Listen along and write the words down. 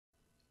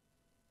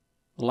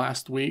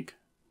Last week,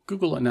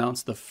 Google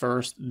announced the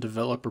first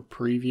developer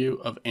preview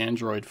of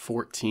Android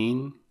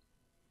 14.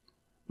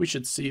 We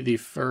should see the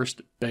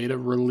first beta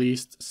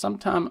released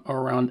sometime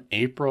around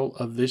April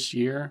of this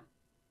year,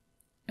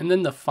 and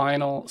then the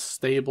final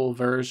stable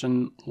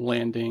version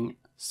landing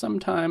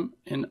sometime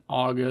in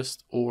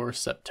August or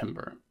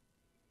September.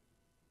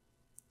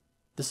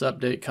 This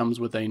update comes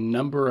with a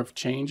number of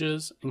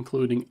changes,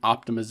 including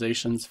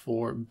optimizations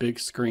for big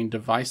screen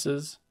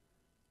devices,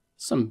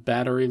 some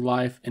battery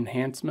life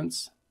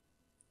enhancements,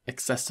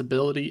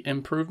 accessibility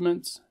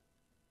improvements,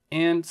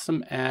 and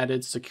some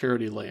added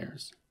security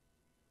layers.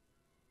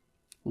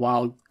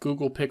 While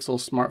Google Pixel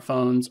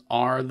smartphones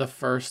are the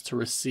first to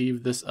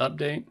receive this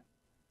update,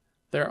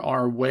 there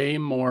are way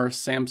more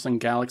Samsung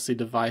Galaxy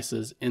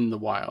devices in the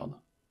wild.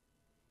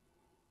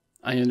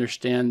 I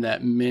understand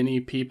that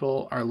many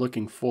people are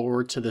looking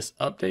forward to this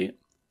update,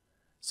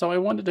 so I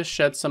wanted to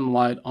shed some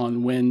light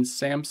on when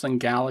Samsung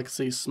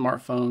Galaxy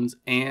smartphones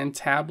and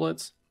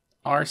tablets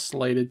are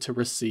slated to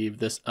receive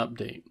this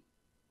update.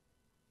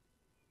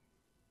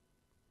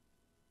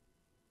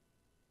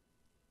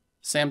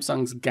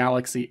 Samsung's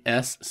Galaxy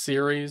S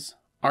series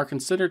are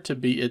considered to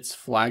be its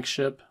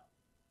flagship,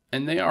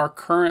 and they are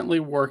currently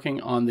working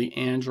on the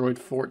Android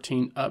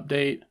 14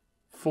 update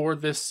for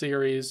this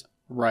series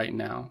right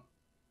now.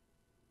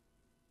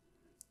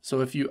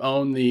 So if you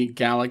own the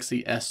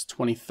Galaxy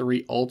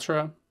S23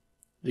 Ultra,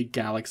 the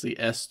Galaxy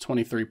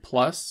S23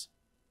 Plus,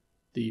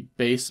 the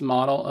base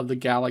model of the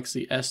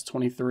Galaxy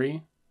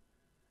S23,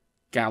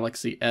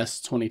 Galaxy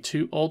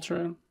S22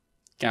 Ultra,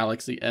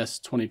 Galaxy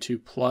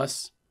S22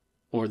 Plus,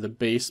 or the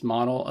base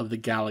model of the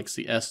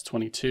Galaxy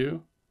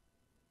S22,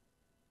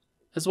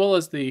 as well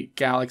as the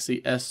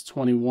Galaxy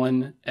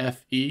S21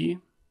 FE,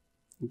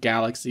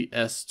 Galaxy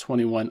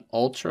S21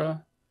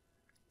 Ultra,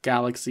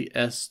 Galaxy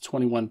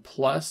S21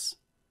 Plus,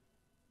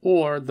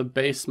 or the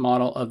base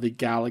model of the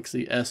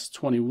Galaxy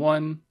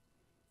S21,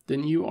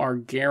 then you are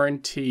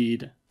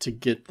guaranteed to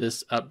get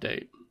this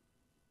update.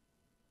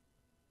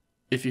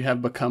 If you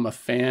have become a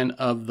fan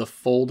of the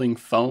folding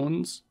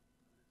phones,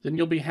 then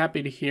you'll be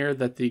happy to hear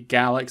that the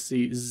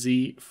Galaxy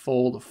Z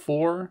Fold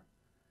 4,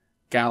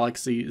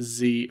 Galaxy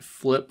Z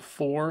Flip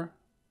 4,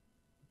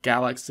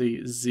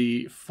 Galaxy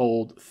Z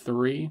Fold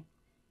 3,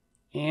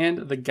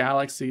 and the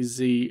Galaxy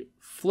Z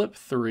Flip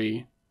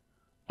 3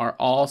 are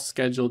all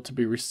scheduled to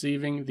be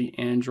receiving the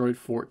Android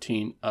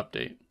 14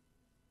 update.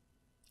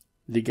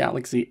 The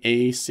Galaxy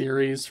A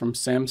series from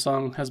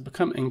Samsung has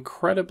become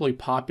incredibly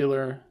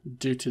popular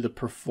due to the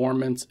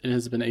performance it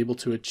has been able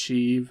to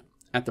achieve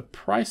at the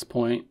price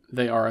point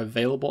they are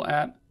available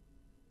at.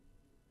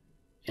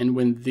 And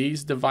when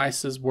these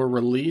devices were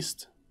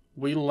released,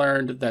 we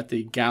learned that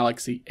the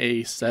Galaxy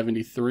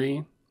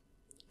A73,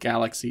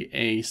 Galaxy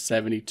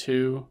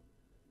A72,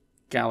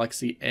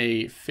 Galaxy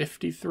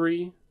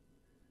A53,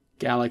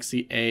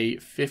 Galaxy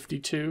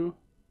A52,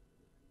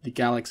 the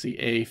Galaxy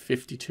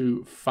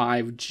A52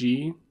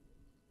 5G,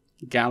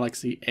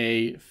 Galaxy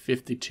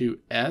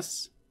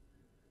A52s,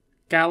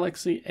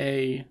 Galaxy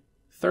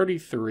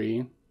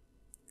A33,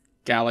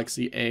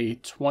 Galaxy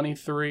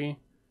A23,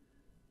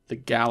 the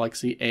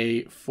Galaxy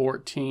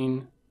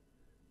A14,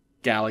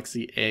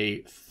 Galaxy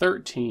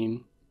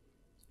A13,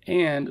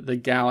 and the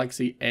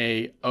Galaxy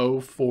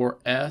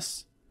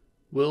A04s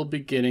will be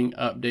getting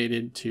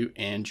updated to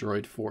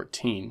Android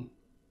 14.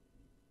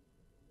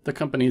 The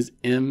company's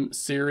M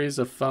series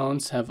of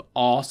phones have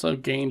also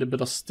gained a bit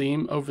of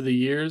steam over the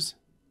years,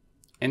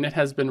 and it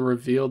has been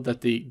revealed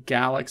that the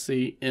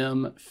Galaxy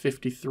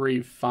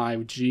M53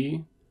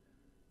 5G,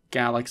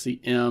 Galaxy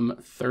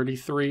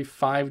M33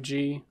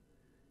 5G,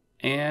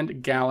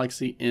 and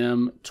Galaxy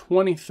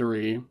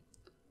M23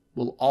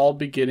 will all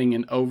be getting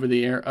an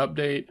over-the-air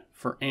update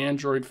for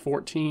Android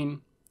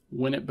 14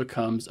 when it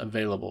becomes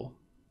available.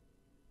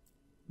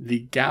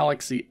 The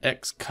Galaxy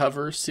X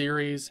Cover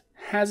series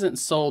hasn't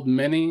sold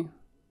many,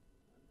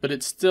 but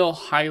it's still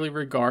highly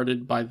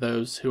regarded by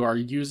those who are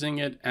using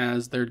it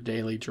as their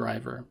daily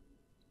driver.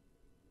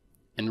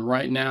 And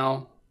right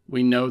now,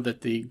 we know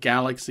that the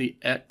Galaxy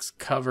X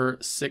Cover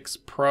 6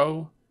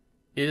 Pro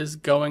is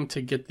going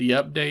to get the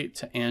update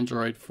to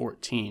Android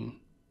 14.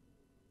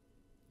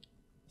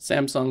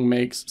 Samsung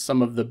makes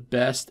some of the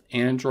best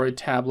Android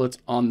tablets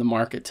on the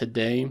market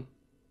today,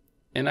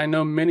 and I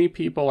know many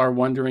people are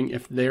wondering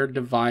if their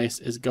device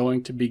is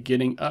going to be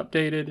getting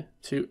updated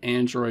to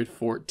Android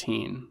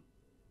 14.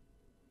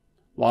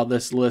 While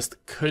this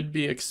list could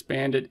be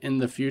expanded in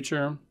the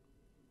future,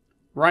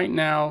 right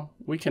now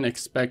we can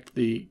expect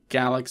the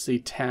Galaxy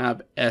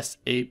Tab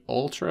S8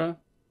 Ultra,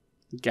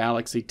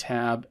 Galaxy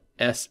Tab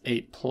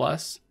S8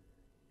 Plus,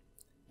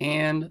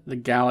 and the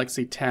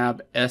Galaxy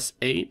Tab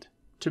S8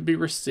 to be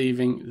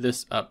receiving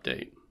this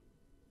update.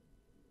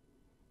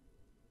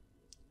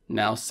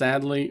 Now,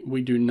 sadly,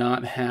 we do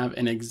not have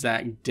an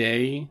exact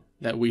day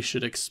that we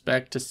should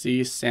expect to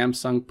see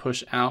Samsung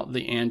push out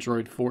the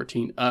Android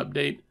 14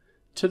 update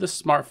to the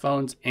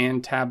smartphones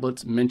and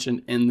tablets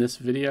mentioned in this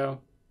video,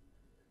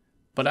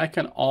 but I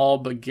can all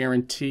but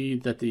guarantee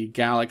that the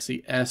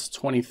Galaxy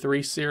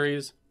S23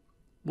 series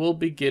we'll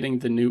be getting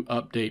the new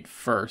update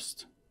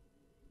first.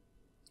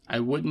 I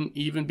wouldn't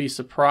even be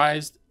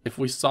surprised if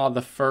we saw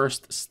the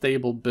first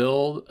stable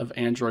build of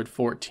Android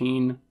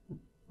 14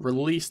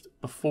 released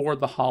before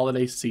the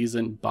holiday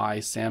season by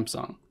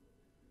Samsung,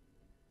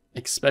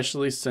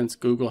 especially since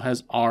Google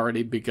has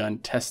already begun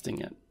testing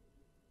it.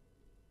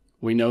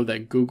 We know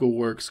that Google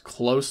works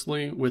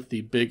closely with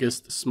the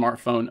biggest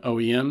smartphone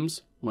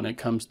OEMs when it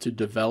comes to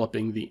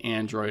developing the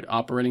Android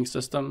operating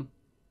system.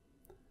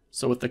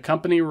 So with the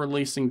company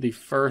releasing the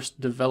first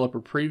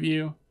developer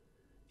preview,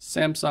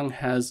 Samsung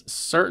has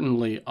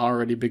certainly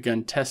already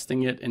begun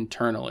testing it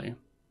internally.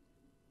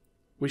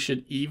 We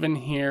should even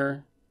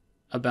hear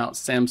about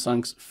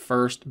Samsung's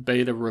first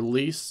beta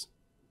release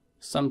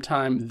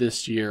sometime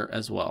this year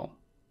as well.